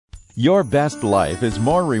Your best life is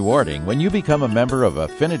more rewarding when you become a member of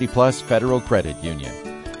Affinity Plus Federal Credit Union.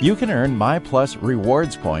 You can earn MyPlus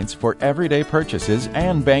rewards points for everyday purchases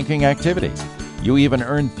and banking activities. You even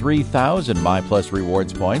earn 3,000 MyPlus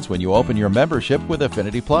rewards points when you open your membership with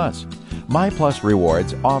Affinity Plus. MyPlus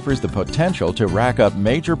Rewards offers the potential to rack up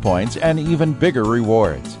major points and even bigger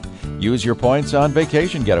rewards. Use your points on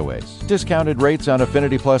vacation getaways, discounted rates on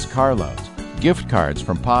Affinity Plus car loans, gift cards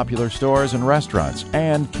from popular stores and restaurants,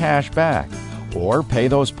 and cash back. Or pay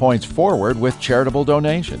those points forward with charitable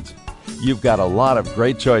donations. You've got a lot of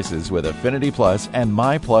great choices with Affinity Plus and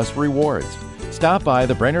MyPlus Rewards. Stop by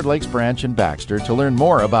the Brainerd Lakes branch in Baxter to learn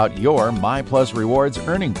more about your MyPlus Rewards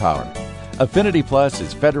earning power. Affinity Plus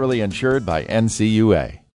is federally insured by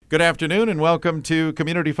NCUA. Good afternoon and welcome to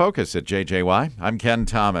Community Focus at JJY. I'm Ken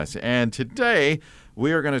Thomas, and today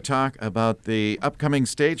we are going to talk about the upcoming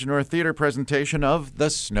Stage North Theater presentation of The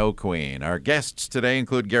Snow Queen. Our guests today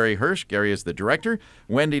include Gary Hirsch. Gary is the director.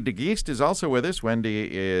 Wendy DeGeest is also with us. Wendy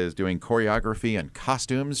is doing choreography and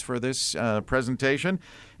costumes for this presentation.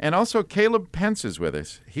 And also Caleb Pence is with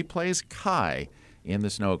us. He plays Kai in The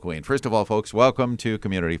Snow Queen. First of all, folks, welcome to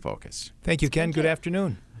Community Focus. Thank you, Ken. Good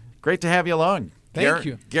afternoon. Great to have you along. Thank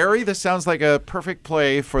you. Gary, this sounds like a perfect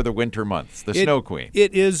play for the winter months, The Snow Queen.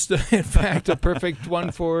 It is, in fact, a perfect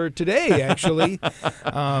one for today, actually.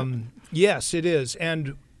 Yes, it is.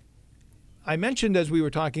 And I mentioned as we were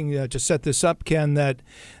talking to set this up, Ken, that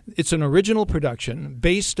it's an original production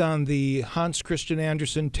based on the Hans Christian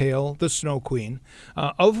Andersen tale, The Snow Queen,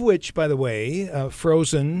 of which, by the way,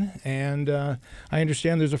 Frozen, and I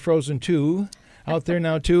understand there's a Frozen 2 out there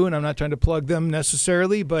now too, and I'm not trying to plug them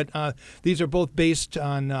necessarily, but these are both based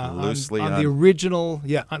on the original,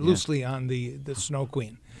 loosely on the Snow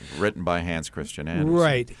Queen. Written by Hans Christian Andersen.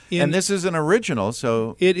 Right. And this is an original,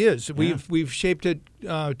 so... It is. Yeah. We've shaped it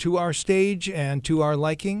to our stage and to our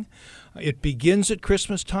liking. It begins at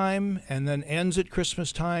Christmas time and then ends at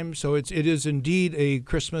Christmas time, so it is indeed a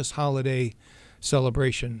Christmas holiday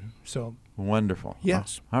celebration. So... Wonderful.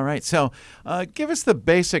 Yes. All right. So give us the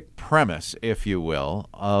basic premise, if you will,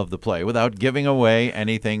 of the play without giving away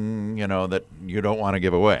anything, that you don't want to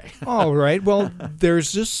give away. All right. Well,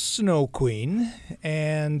 there's this Snow Queen,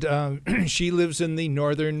 and she lives in the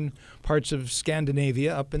northern parts of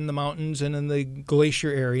Scandinavia, up in the mountains and in the glacier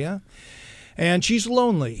area. And she's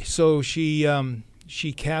lonely, so she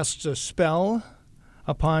casts a spell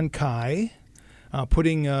upon Kai,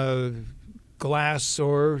 putting a glass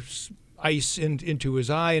or ice into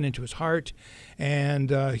his eye and into his heart,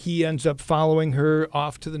 and he ends up following her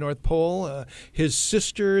off to the North Pole. His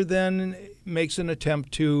sister then makes an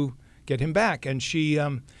attempt to get him back, and she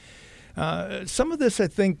some of this, I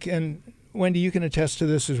think, and Wendy, you can attest to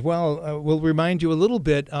this as well, will remind you a little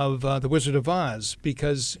bit of The Wizard of Oz,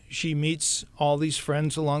 because she meets all these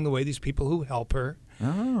friends along the way, these people who help her.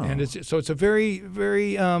 Oh. And it's a very,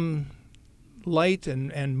 very light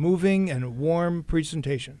and moving and warm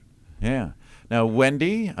presentation. Yeah. Now,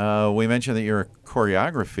 Wendy, we mentioned that you're a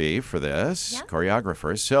choreography for this,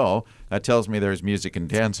 choreographer, so that tells me there's music and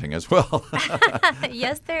dancing as well.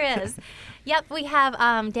 Yes, there is. Yep, we have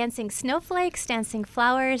dancing snowflakes, dancing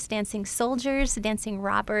flowers, dancing soldiers, dancing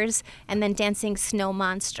robbers, and then dancing snow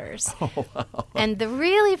monsters. Oh, wow. And the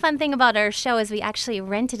really fun thing about our show is we actually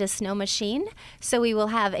rented a snow machine, so we will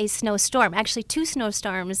have a snowstorm, actually 2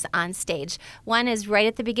 snowstorms on stage. One is right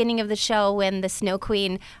at the beginning of the show when the Snow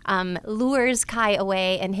Queen lures Kai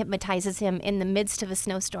away and hypnotizes him in the midst of a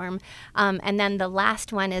snowstorm. And then the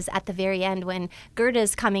last one is at the very end when Gerda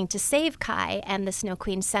is coming to save Kai, and the Snow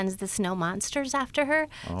Queen sends the snow monsters after her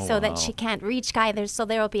that she can't reach Kai. So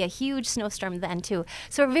there will be a huge snowstorm then too.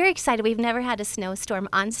 So we're very excited. We've never had a snowstorm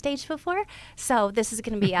on stage before, so this is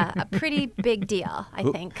going to be a pretty big deal, I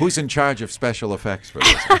think. Who's in charge of special effects for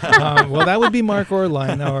this? Well, that would be Mark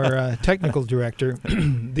Orline, our technical director.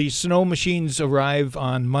 The snow machines arrive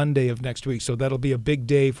on Monday of next week, so that'll be a big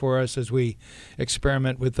day for us as we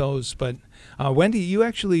experiment with those. But Wendy, you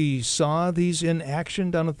actually saw these in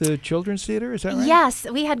action down at the Children's Theater, is that right? Yes,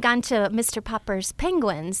 we had gone to Mr. Popper's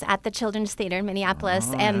Penguins at the Children's Theater in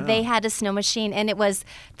Minneapolis, and they had a snow machine, and it was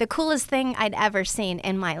the coolest thing I'd ever seen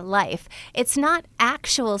in my life. It's not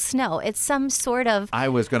actual snow. It's some sort of... I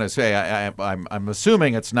was going to say, I'm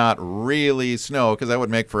assuming it's not really snow, because that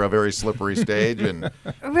would make for a very slippery stage. And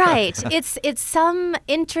Right. It's some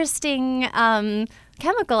interesting...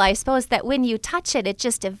 chemical, I suppose, that when you touch it, it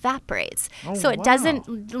just evaporates. Oh, so it wow.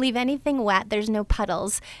 doesn't leave anything wet. There's no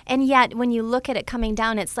puddles. And yet, when you look at it coming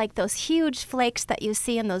down, it's like those huge flakes that you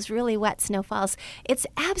see in those really wet snowfalls. It's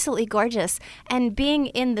absolutely gorgeous. And being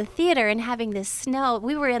in the theater and having this snow,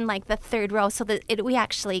 we were in like the third row, so that we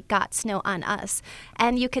actually got snow on us.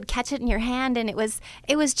 And you could catch it in your hand, and it was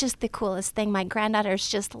just the coolest thing. My granddaughters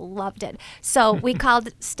just loved it. So we called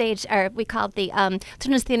the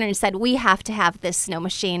Children's Theater and said, we have to have this snow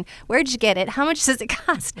machine. Where'd you get it? How much does it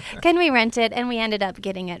cost? Can we rent it? And we ended up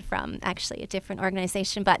getting it from actually a different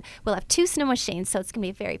organization. But we'll have 2 snow machines, so it's going to be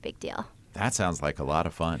a very big deal. That sounds like a lot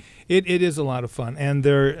of fun. It is a lot of fun. And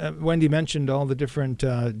there, Wendy mentioned all the different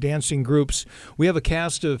dancing groups. We have a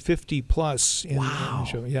cast of 50 plus in the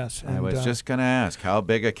show. Yes. I was just going to ask, how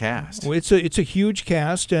big a cast? Well, it's a huge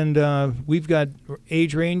cast, and we've got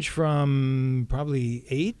age range from probably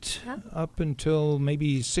 8 up until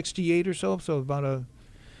maybe 68 or so. So about a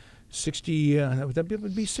 60, that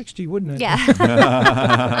would be 60, wouldn't it?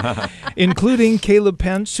 Yeah. Including Caleb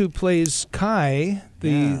Pence, who plays Kai,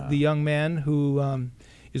 the young man who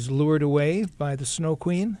is lured away by the Snow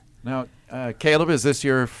Queen. Now, Caleb, is this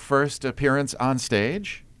your first appearance on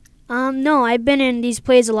stage? No, I've been in these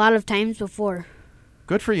plays a lot of times before.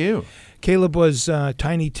 Good for you. Caleb was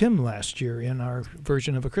Tiny Tim last year in our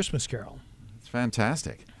version of A Christmas Carol. It's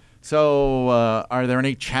fantastic. So, are there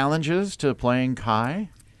any challenges to playing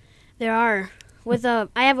Kai? There are.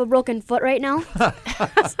 I have a broken foot right now,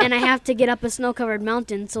 and I have to get up a snow-covered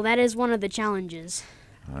mountain, so that is one of the challenges.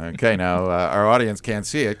 Okay, now our audience can't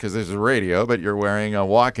see it because this is radio, but you're wearing a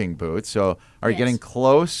walking boot. So are you getting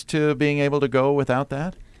close to being able to go without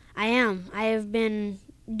that? I am. I have been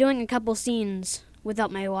doing a couple scenes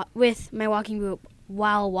without with my walking boot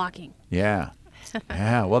while walking. Yeah.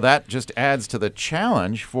 Yeah, well, that just adds to the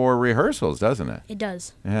challenge for rehearsals, doesn't it? It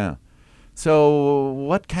does. Yeah. So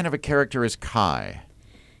what kind of a character is Kai?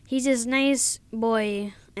 He's this nice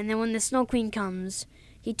boy, and then when the Snow Queen comes,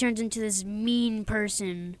 he turns into this mean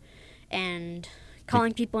person and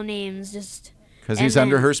calling people names just... Because he's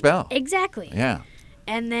under her spell. Exactly. Yeah.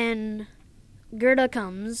 And then Gerda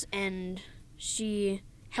comes, and she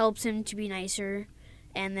helps him to be nicer,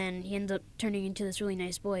 and then he ends up turning into this really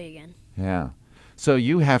nice boy again. Yeah. So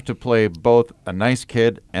you have to play both a nice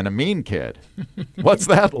kid and a mean kid. What's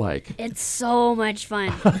that like? It's so much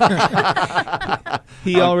fun.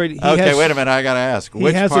 Wait a minute. I got to ask.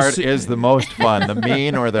 Which part is the most fun, the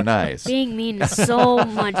mean or the nice? Being mean is so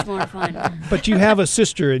much more fun. But you have a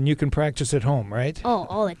sister, and you can practice at home, right? Oh,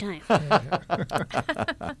 all the time.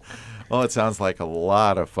 Well, it sounds like a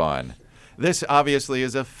lot of fun. This obviously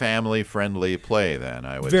is a family-friendly play, then,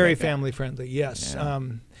 I would say. Very family-friendly, yes. Yeah.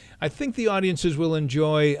 I think the audiences will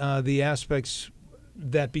enjoy the aspects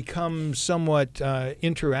that become somewhat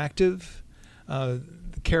interactive. The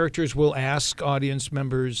characters will ask audience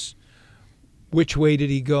members, which way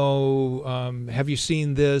did he go? Have you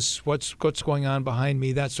seen this? What's going on behind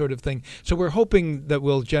me? That sort of thing. So we're hoping that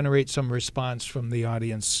we'll generate some response from the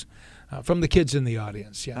audience, from the kids in the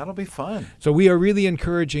audience. Yeah, that'll be fun. So we are really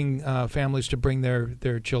encouraging families to bring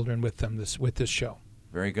their children with them with this show.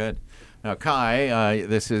 Very good. Now, Kai,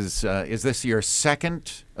 this is this your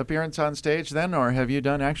second appearance on stage then, or have you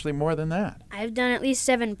done actually more than that? I've done at least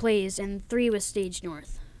 7 plays, and 3 with Stage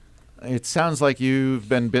North. It sounds like you've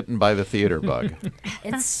been bitten by the theater bug.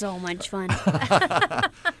 It's so much fun.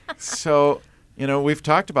 So, we've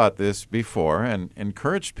talked about this before and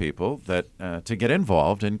encouraged people that to get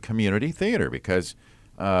involved in community theater because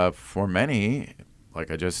for many,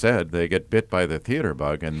 like I just said, they get bit by the theater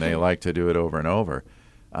bug and they like to do it over and over.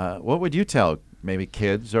 What would you tell maybe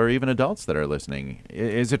kids or even adults that are listening?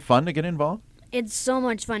 Is it fun to get involved? It's so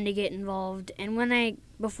much fun to get involved. And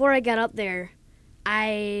before I got up there,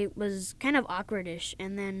 I was kind of awkwardish.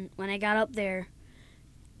 And then when I got up there,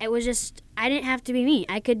 it was just, I didn't have to be me.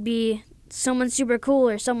 I could be someone super cool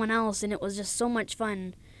or someone else. And it was just so much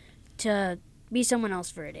fun to be someone else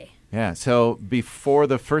for a day. Yeah. So before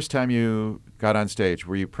the first time you got on stage,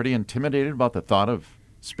 were you pretty intimidated about the thought of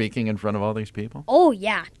speaking in front of all these people? Oh,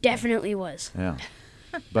 yeah, definitely was. Yeah.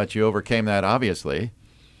 But you overcame that, obviously.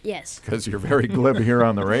 Yes. Because you're very glib here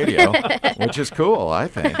on the radio, which is cool, I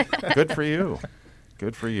think. Good for you.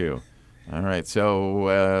 Good for you. All right.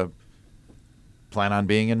 So plan on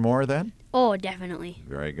being in more then? Oh, definitely.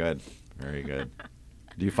 Very good. Very good.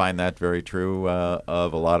 Do you find that very true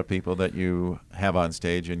of a lot of people that you have on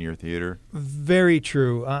stage in your theater? Very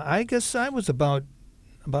true. I guess I was about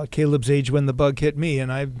about Caleb's age when the bug hit me,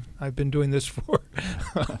 and I've been doing this for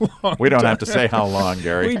a long We don't time. have to say how long,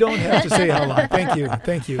 Gary. We don't have to say how long.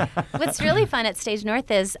 Thank you. What's really fun at Stage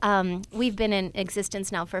North is we've been in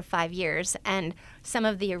existence now for 5 years, and some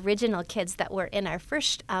of the original kids that were in our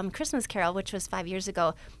first Christmas Carol, which was 5 years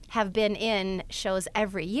ago, have been in shows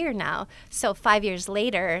every year now. So 5 years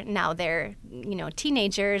later, now they're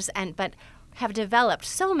teenagers, but have developed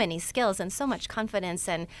so many skills and so much confidence,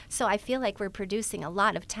 and so I feel like we're producing a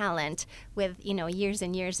lot of talent with years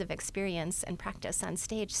and years of experience and practice on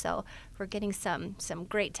stage. So we're getting some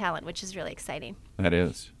great talent, which is really exciting. That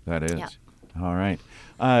is. Yeah. All right.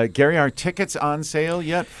 Gary, are tickets on sale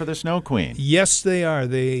yet for the Snow Queen? Yes, they are.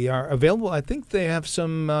 They are available. I think they have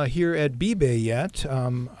some here at B-Bay yet.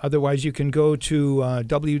 Otherwise, you can go to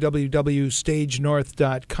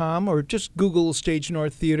www.stagenorth.com or just Google Stage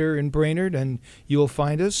North Theater in Brainerd, and you'll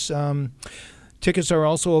find us. Tickets are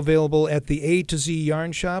also available at the A to Z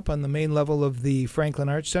Yarn Shop on the main level of the Franklin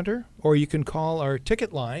Arts Center, or you can call our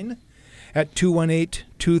ticket line at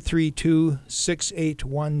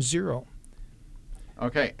 218-232-6810.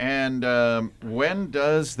 Okay, and when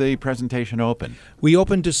does the presentation open? We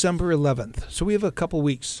open December 11th, so we have a couple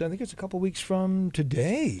weeks. I think it's a couple weeks from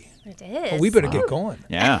today. It is. Oh, we better get going.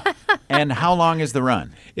 Yeah. And how long is the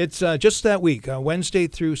run? It's just that week, Wednesday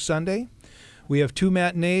through Sunday. We have 2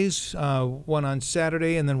 matinees, one on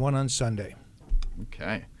Saturday and then one on Sunday.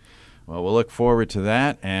 Okay. Well, we'll look forward to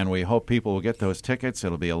that, and we hope people will get those tickets.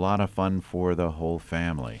 It'll be a lot of fun for the whole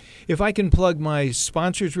family. If I can plug my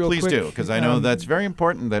sponsors real Please quick. do, because I know that's very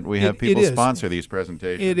important that we have it people is. sponsor these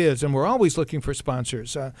presentations. It is, and we're always looking for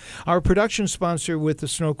sponsors. Our production sponsor with the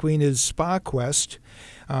Snow Queen is Spa Quest.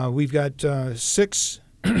 We've got 6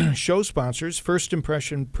 show sponsors: First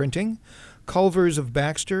Impression Printing, Culvers of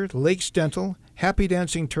Baxter, Lakes Dental, Happy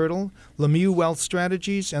Dancing Turtle, Lemieux Wealth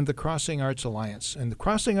Strategies, and the Crossing Arts Alliance. And the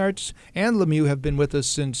Crossing Arts and Lemieux have been with us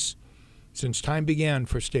since time began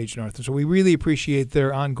for Stage North. And so we really appreciate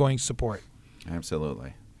their ongoing support.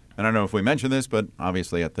 Absolutely. I don't know if we mentioned this, but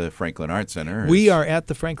obviously at the Franklin Arts Center. We are at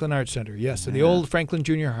the Franklin Arts Center, yes, at the old Franklin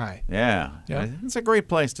Junior High. Yeah. Yeah. It's a great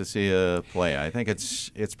place to see a play. I think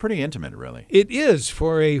it's pretty intimate, really. It is.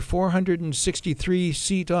 For a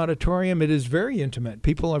 463-seat auditorium, it is very intimate.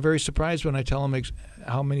 People are very surprised when I tell them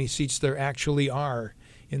how many seats there actually are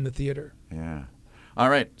in the theater. Yeah. All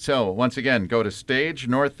right. So once again, go to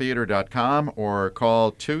stagenorththeater.com or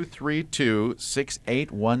call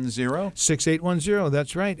 232-6810. 6810,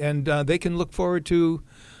 that's right. And they can look forward to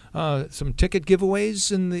some ticket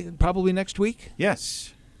giveaways probably next week.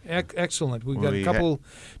 Yes. Excellent. We've got a couple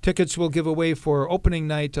tickets we'll give away for opening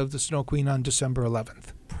night of the Snow Queen on December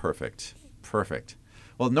 11th. Perfect.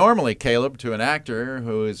 Well, normally, Caleb, to an actor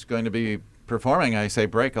who is going to be performing, I say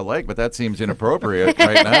break a leg, but that seems inappropriate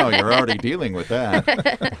right now. You're already dealing with that.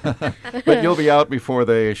 But you'll be out before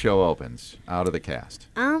the show opens, out of the cast.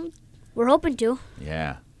 We're hoping to.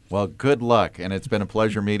 Yeah. Well, good luck, and it's been a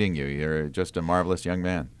pleasure meeting you. You're just a marvelous young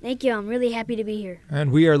man. Thank you. I'm really happy to be here.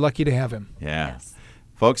 And we are lucky to have him. Yeah. Yes.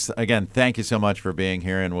 Folks, again, thank you so much for being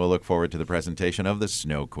here, and we'll look forward to the presentation of the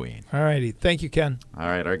Snow Queen. All righty. Thank you, Ken. All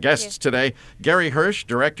right, our guests today, Gary Hirsch,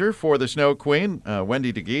 director for the Snow Queen,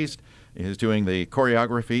 Wendy DeGeest is doing the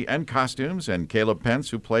choreography and costumes, and Caleb Pence,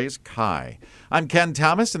 who plays Kai. I'm Ken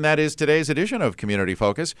Thomas, and that is today's edition of Community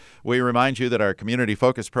Focus. We remind you that our Community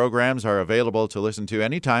Focus programs are available to listen to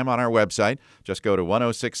anytime on our website. Just go to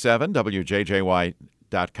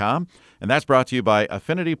 1067wjjy.com, and that's brought to you by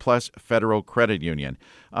Affinity Plus Federal Credit Union.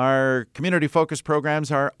 Our Community Focus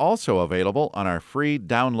programs are also available on our free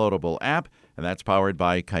downloadable app, and that's powered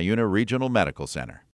by Cuyuna Regional Medical Center.